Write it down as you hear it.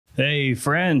Hey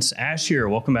friends, Ash here.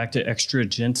 Welcome back to Extra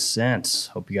Gents.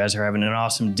 Hope you guys are having an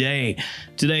awesome day.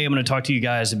 Today I'm going to talk to you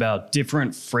guys about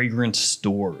different fragrance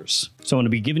stores. So I'm going to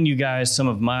be giving you guys some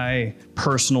of my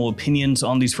personal opinions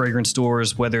on these fragrance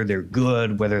stores, whether they're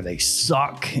good, whether they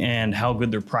suck, and how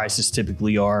good their prices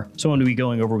typically are. So I'm going to be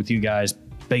going over with you guys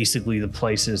basically the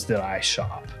places that I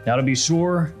shop. Now, to be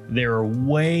sure, there are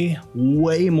way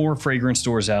more fragrance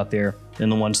stores out there than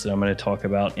the ones that I'm going to talk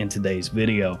about in today's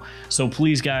video. So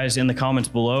please guys, in the comments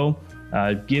below,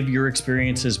 give your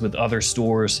experiences with other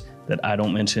stores that I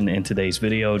don't mention in today's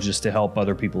video just to help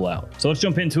other people out. So let's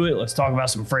jump into it. Let's talk about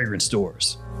some fragrance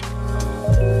stores.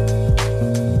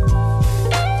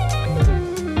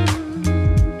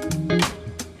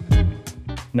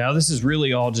 Now, this is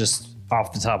really all just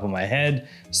off the top of my head,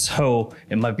 so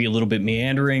it might be a little bit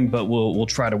meandering, but we'll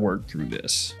try to work through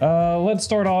this. Let's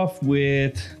start off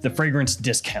with the fragrance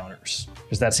discounters,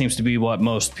 because that seems to be what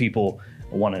most people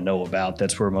want to know about.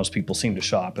 That's where most people seem to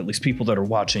shop, at least people that are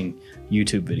watching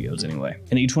YouTube videos anyway.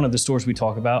 And each one of the stores we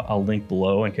talk about, I'll link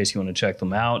below in case you want to check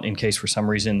them out, in case for some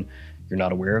reason you're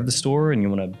not aware of the store and you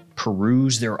want to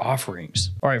peruse their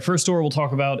offerings. All right, first store we'll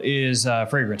talk about is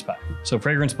FRAGBUY. So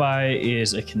FRAGBUY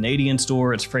is a Canadian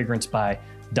store. It's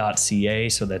FRAGBUY.ca,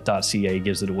 so that .ca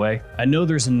gives it away. I know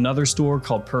there's another store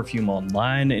called Perfume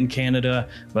Online in Canada,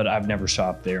 but I've never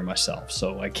shopped there myself,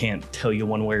 so I can't tell you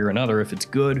one way or another if it's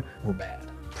good or bad.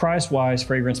 Price-wise,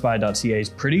 FRAGBUY.ca is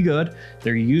pretty good.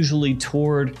 They're usually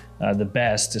toward the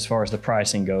best as far as the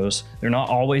pricing goes. They're not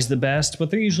always the best, but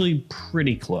they're usually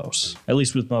pretty close, at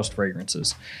least with most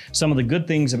fragrances. Some of the good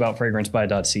things about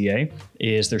FRAGBUY.ca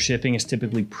is their shipping is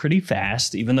typically pretty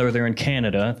fast. Even though they're in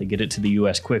Canada, they get it to the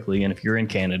US quickly, and if you're in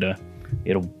Canada,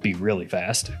 it'll be really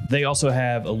fast. They also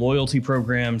have a loyalty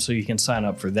program, so you can sign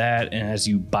up for that. And as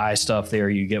you buy stuff there,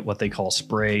 you get what they call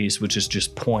sprays, which is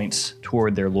just points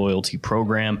toward their loyalty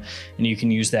program. And you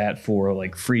can use that for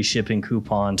like free shipping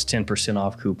coupons, 10%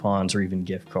 off coupons, or even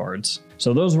gift cards.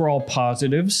 So those were all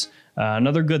positives.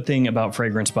 Another good thing about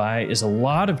FRAGBUY is a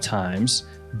lot of times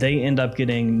they end up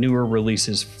getting newer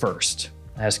releases first,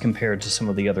 as compared to some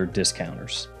of the other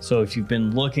discounters. So if you've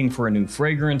been looking for a new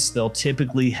fragrance, they'll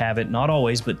typically have it, not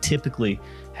always, but typically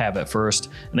have it first.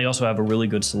 And they also have a really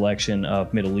good selection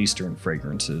of Middle Eastern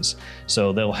fragrances.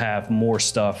 So they'll have more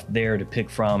stuff there to pick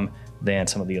from than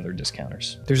some of the other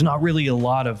discounters. There's not really a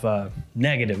lot of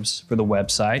negatives for the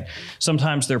website.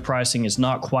 Sometimes their pricing is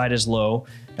not quite as low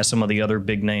as some of the other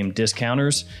big name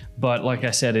discounters, but like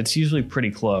I said, it's usually pretty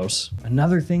close.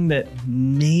 Another thing that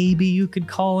maybe you could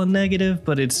call a negative,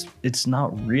 but it's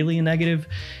not really a negative,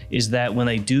 is that when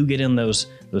they do get in those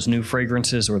new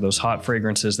fragrances or those hot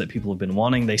fragrances that people have been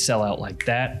wanting, they sell out like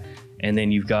that, and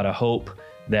then you've got to hope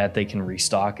that they can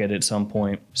restock it at some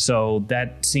point. So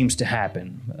that seems to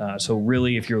happen. So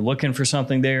really, if you're looking for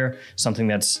something there, something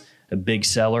that's a big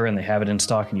seller and they have it in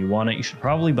stock and you want it, you should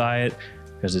probably buy it,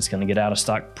 because it's going to get out of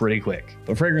stock pretty quick.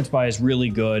 But FRAGBUY is really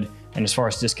good, and as far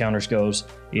as discounters goes,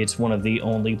 it's one of the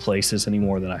only places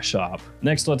anymore that I shop.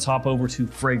 Next, let's hop over to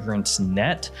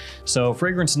FRAGNET. So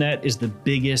FRAGNET is the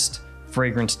biggest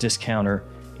fragrance discounter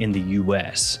in the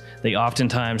US. They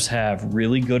oftentimes have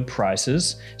really good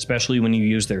prices, especially when you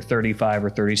use their 35 or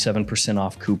 37%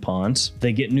 off coupons.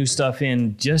 They get new stuff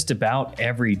in just about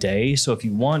every day. So if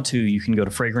you want to, you can go to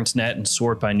FRAGNET and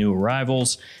sort by new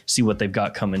arrivals, see what they've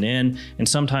got coming in. And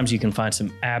sometimes you can find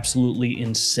some absolutely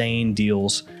insane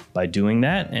deals by doing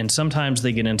that. And sometimes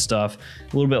they get in stuff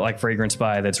a little bit like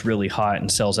FRAGBUY that's really hot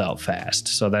and sells out fast.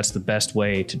 So that's the best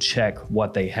way to check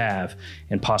what they have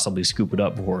and possibly scoop it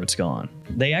up before it's gone.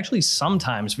 They actually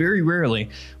sometimes, very rarely,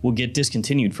 will get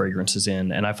discontinued fragrances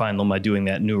in, and I find them by doing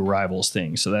that new arrivals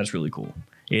thing, so that's really cool.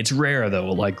 It's rare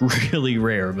though, like really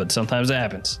rare, but sometimes it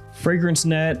happens.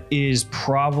 FRAGNET is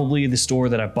probably the store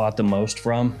that I've bought the most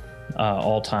from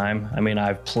all time. I mean,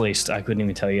 I couldn't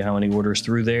even tell you how many orders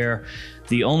through there.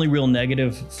 The only real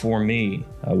negative for me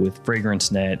with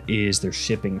FRAGNET is their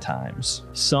shipping times.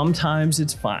 Sometimes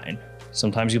it's fine.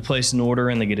 Sometimes you place an order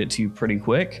and they get it to you pretty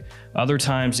quick. Other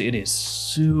times it is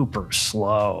super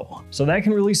slow. So that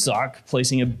can really suck,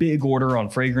 placing a big order on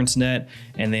FRAGNET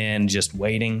and then just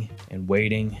waiting and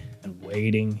waiting and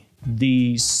waiting.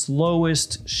 The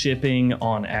slowest shipping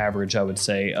on average, I would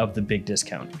say, of the big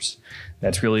discounters.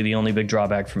 That's really the only big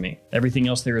drawback for me. Everything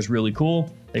else there is really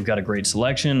cool. They've got a great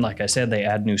selection. Like I said, they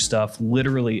add new stuff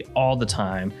literally all the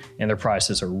time, and their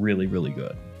prices are really, really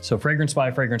good. So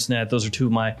FRAGBUY, FRAGNET, those are two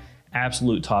of my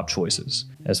absolute top choices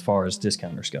as far as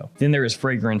discounters go. Then there is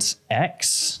Fragrance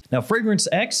X. Now, Fragrance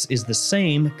X is the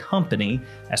same company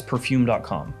as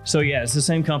perfume.com. So yeah, it's the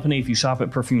same company. If you shop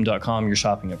at perfume.com, you're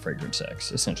shopping at Fragrance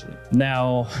X, essentially.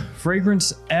 Now,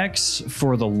 Fragrance X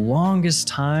for the longest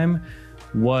time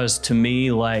was, to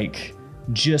me, like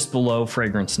just below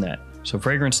FragranceNet. So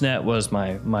FragranceNet was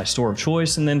my store of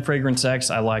choice, and then Fragrance X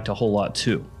I liked a whole lot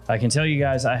too. I can tell you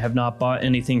guys I have not bought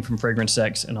anything from Fragrance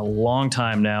X in a long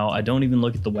time now. I don't even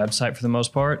look at the website for the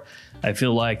most part. I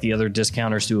feel like the other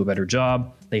discounters do a better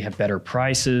job. They have better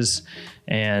prices,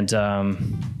 and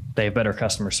they have better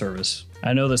customer service.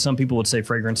 I know that some people would say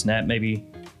FragranceNet maybe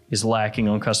is lacking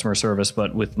on customer service,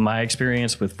 but with my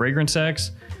experience with Fragrance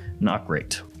X, not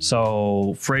great.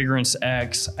 So Fragrance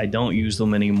X, I don't use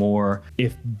them anymore.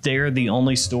 If they're the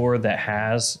only store that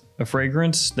has a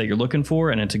fragrance that you're looking for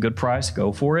and it's a good price,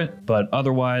 go for it. But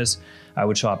otherwise, I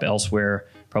would shop elsewhere,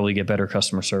 probably get better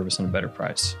customer service and a better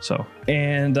price. So,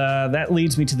 and that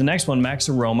leads me to the next one, Max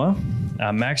Aroma.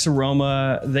 Max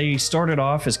Aroma, they started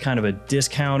off as kind of a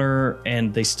discounter,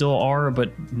 and they still are,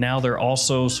 but now they're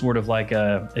also sort of like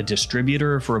a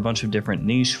distributor for a bunch of different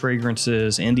niche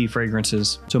fragrances, indie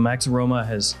fragrances. So Max Aroma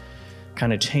has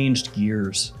kind of changed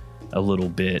gears a little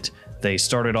bit. They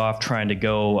started off trying to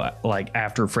go like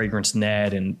after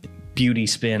FragranceNet and Beauty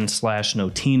Spin /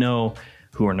 Notino,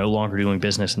 who are no longer doing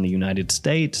business in the United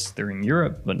States. They're in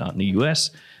Europe, but not in the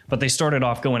US. But they started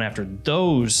off going after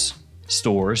those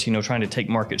stores, you know, trying to take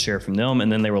market share from them.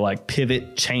 And then they were like,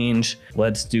 pivot, change,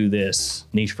 let's do this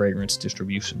niche fragrance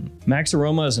distribution. Max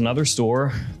Aroma is another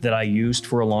store that I used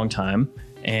for a long time.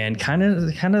 And kind of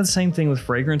the same thing with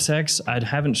Fragrance X. I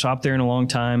haven't shopped there in a long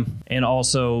time. And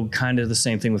also kind of the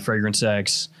same thing with Fragrance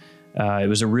X. It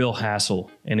was a real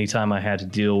hassle anytime I had to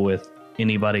deal with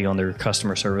anybody on their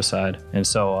customer service side. And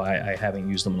so I haven't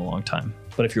used them in a long time.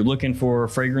 But if you're looking for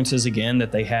fragrances again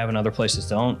that they have and other places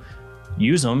don't,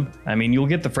 use them. I mean, you'll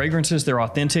get the fragrances, they're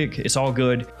authentic, it's all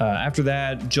good. After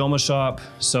that, Joma Shop.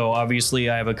 So obviously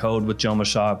I have a code with Joma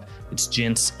Shop. It's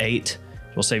Gents 8.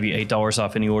 It'll save you $8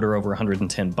 off any order over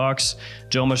 110 bucks.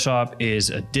 Joma Shop is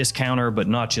a discounter, but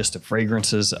not just of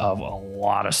fragrances, of a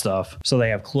lot of stuff. So they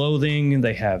have clothing,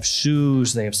 they have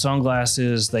shoes, they have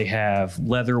sunglasses, they have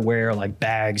leatherware like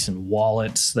bags and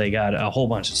wallets. They got a whole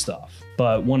bunch of stuff.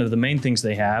 But one of the main things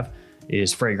they have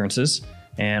is fragrances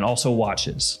and also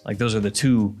watches. Like those are the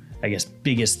two, I guess,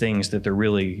 biggest things that they're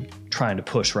really trying to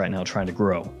push right now, trying to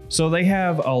grow. So they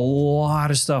have a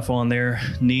lot of stuff on there,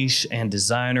 niche and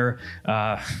designer.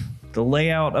 The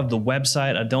layout of the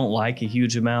website, I don't like a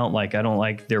huge amount. Like I don't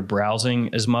like their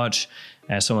browsing as much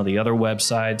as some of the other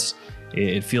websites.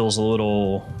 It feels a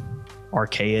little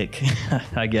archaic,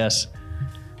 I guess.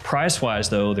 Price-wise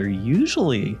though, they're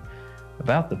usually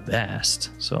about the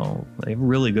best. So they have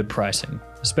really good pricing,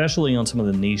 especially on some of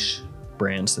the niche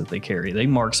brands that they carry. They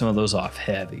mark some of those off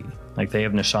heavy. Like they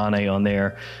have Nishane on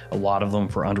there, a lot of them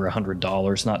for under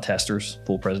 $100, not testers,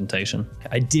 full presentation.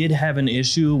 I did have an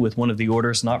issue with one of the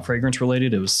orders, not fragrance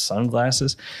related, it was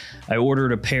sunglasses. I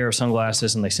ordered a pair of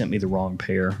sunglasses and they sent me the wrong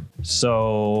pair.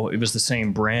 So it was the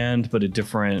same brand, but a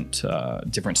different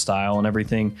style and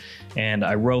everything. And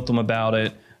I wrote them about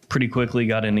it pretty quickly,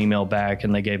 got an email back,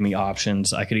 and they gave me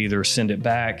options. I could either send it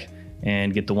back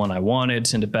and get the one I wanted,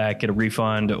 send it back, get a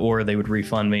refund, or they would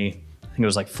refund me. I think it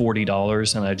was like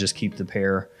 $40, and I'd just keep the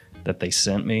pair that they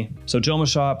sent me. So Joma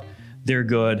Shop, they're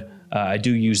good. I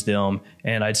do use them.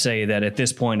 And I'd say that at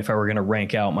this point, if I were gonna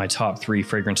rank out my top 3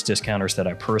 fragrance discounters that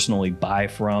I personally buy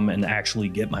from and actually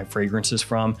get my fragrances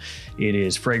from, it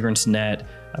is FragranceNet,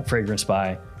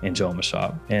 FRAGBUY, and Joma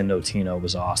Shop. And Notino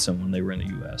was awesome when they were in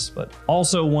the US. But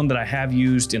also one that I have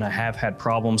used and I have had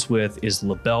problems with is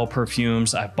Label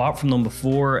perfumes. I've bought from them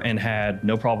before and had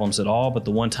no problems at all. But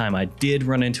the one time I did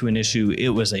run into an issue, it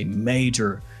was a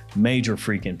major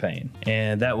freaking pain.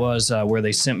 And that was where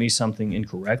they sent me something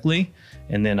incorrectly.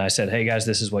 And then I said, hey guys,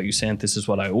 this is what you sent, this is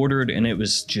what I ordered. And it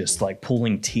was just like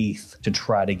pulling teeth to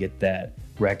try to get that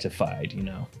rectified, you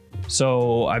know?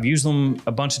 So I've used them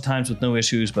a bunch of times with no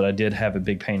issues, but I did have a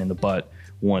big pain in the butt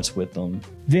once with them.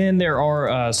 Then there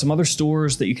are some other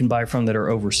stores that you can buy from that are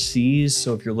overseas.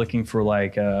 So if you're looking for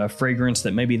like a fragrance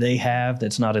that maybe they have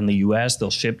that's not in the US,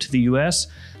 they'll ship to the US.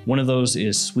 One of those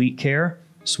is Sweet Care.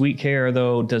 Sweet Care,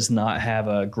 though, does not have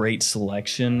a great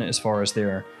selection as far as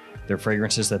their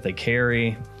fragrances that they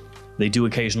carry. They do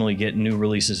occasionally get new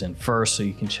releases in first, so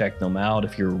you can check them out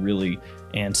if you're really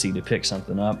antsy to pick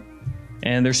something up.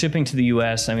 And they're shipping to the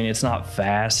US. I mean, it's not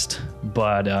fast,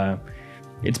 but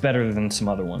it's better than some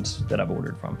other ones that I've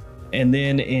ordered from. And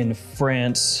then in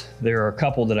France, there are a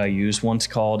couple that I use. One's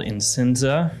called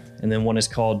Incenza, and then one is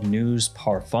called News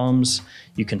Parfums.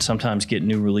 You can sometimes get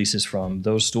new releases from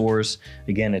those stores.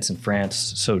 Again, it's in France,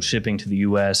 so shipping to the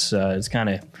US, it's kind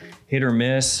of hit or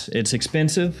miss. It's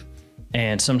expensive,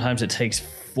 and sometimes it takes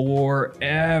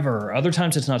forever. Other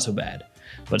times it's not so bad,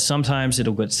 but sometimes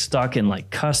it'll get stuck in like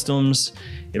customs.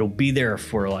 It'll be there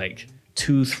for like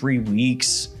 2-3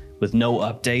 weeks with no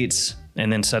updates,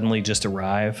 and then suddenly just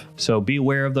arrive. So be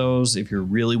aware of those. If you're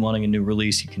really wanting a new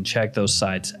release, you can check those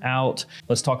sites out.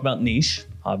 Let's talk about niche.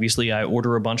 Obviously, I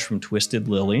order a bunch from Twisted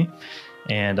Lily,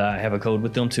 and I have a code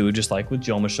with them too, just like with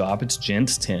Joma Shop. It's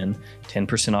Gents10,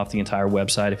 10% off the entire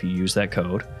website if you use that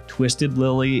code. Twisted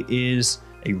Lily is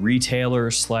a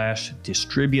retailer slash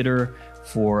distributor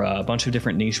for a bunch of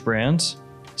different niche brands.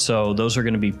 So those are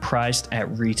gonna be priced at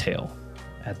retail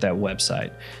at that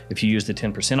website. If you use the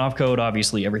 10% off code,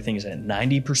 obviously everything is at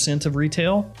 90% of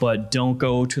retail, but don't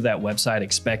go to that website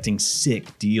expecting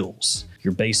sick deals.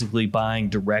 You're basically buying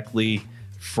directly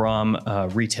from a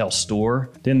retail store.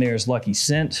 Then there's Lucky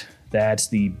Scent. That's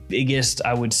the biggest,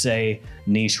 I would say,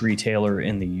 niche retailer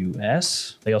in the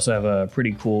US. They also have a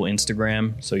pretty cool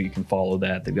Instagram, so you can follow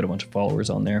that. They've got a bunch of followers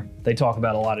on there. They talk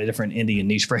about a lot of different indie and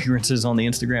niche fragrances on the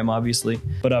Instagram, obviously,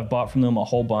 but I've bought from them a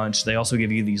whole bunch. They also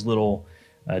give you these little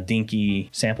dinky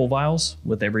sample vials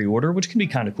with every order, which can be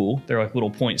kind of cool. They're like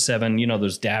little 0.7, you know,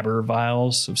 those dabber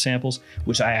vials of samples,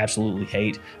 which I absolutely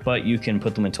hate, but you can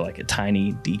put them into like a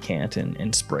tiny decant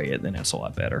and spray it, then it's a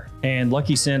lot better. And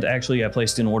Lucky Scent, actually, I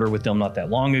placed an order with them not that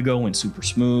long ago, went super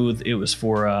smooth. It was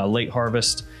for Late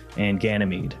Harvest and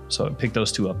Ganymede, so I picked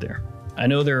those two up there. I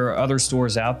know there are other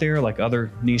stores out there, like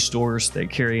other niche stores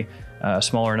that carry a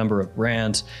smaller number of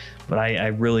brands, but I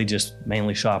really just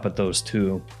mainly shop at those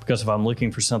two, because if I'm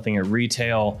looking for something at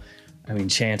retail, I mean,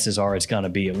 chances are it's gonna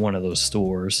be at one of those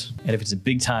stores. And if it's a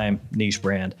big time niche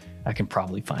brand, I can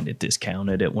probably find it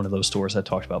discounted at one of those stores I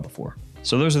talked about before.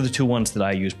 So those are the two ones that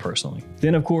I use personally.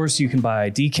 Then of course you can buy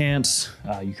decants,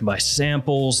 you can buy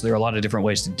samples. There are a lot of different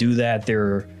ways to do that.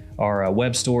 There are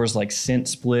web stores like Scent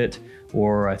Split,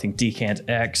 or I think Decant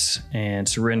X and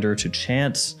Surrender to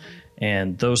Chance.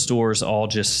 And those stores all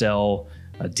just sell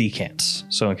decants.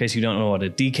 So in case you don't know what a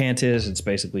decant is, it's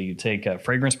basically you take a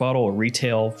fragrance bottle, a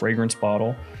retail fragrance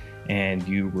bottle, and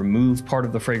you remove part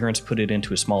of the fragrance, put it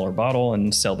into a smaller bottle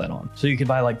and sell that on. So you could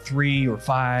buy like 3 or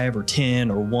 5 or 10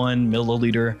 or 1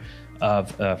 milliliter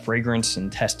of fragrance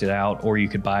and test it out, or you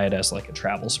could buy it as like a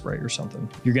travel spray or something.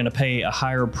 You're gonna pay a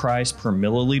higher price per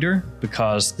milliliter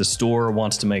because the store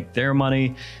wants to make their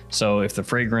money. So if the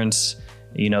fragrance,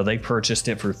 you know, they purchased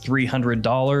it for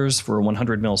 $300 for a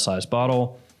 100 ml size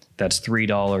bottle, that's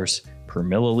 $3 per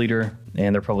milliliter,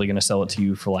 and they're probably gonna sell it to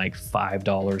you for like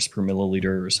 $5 per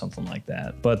milliliter or something like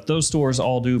that. But those stores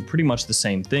all do pretty much the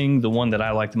same thing. The one that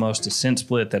I like the most is Scent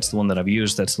Split. That's the one that I've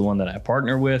used. That's the one that I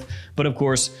partner with. But of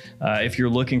course, if you're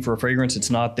looking for a fragrance, it's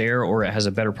not there, or it has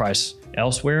a better price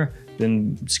elsewhere,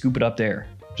 then scoop it up there,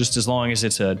 just as long as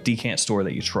it's a decant store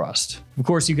that you trust. Of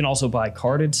course, you can also buy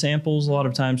carded samples. A lot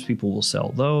of times people will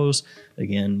sell those,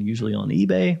 again, usually on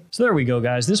eBay. So there we go,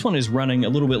 guys. This one is running a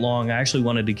little bit long. I actually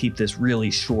wanted to keep this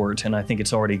really short, and I think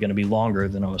it's already gonna be longer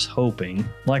than I was hoping.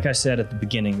 Like I said at the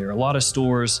beginning, there are a lot of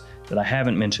stores that I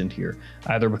haven't mentioned here,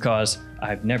 either because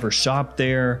I've never shopped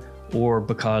there or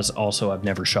because also I've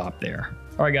never shopped there.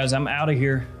 All right, guys, I'm out of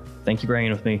here. Thank you for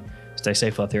hanging with me. Stay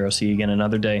safe out there. I'll see you again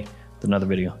another day with another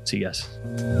video. See you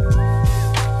guys.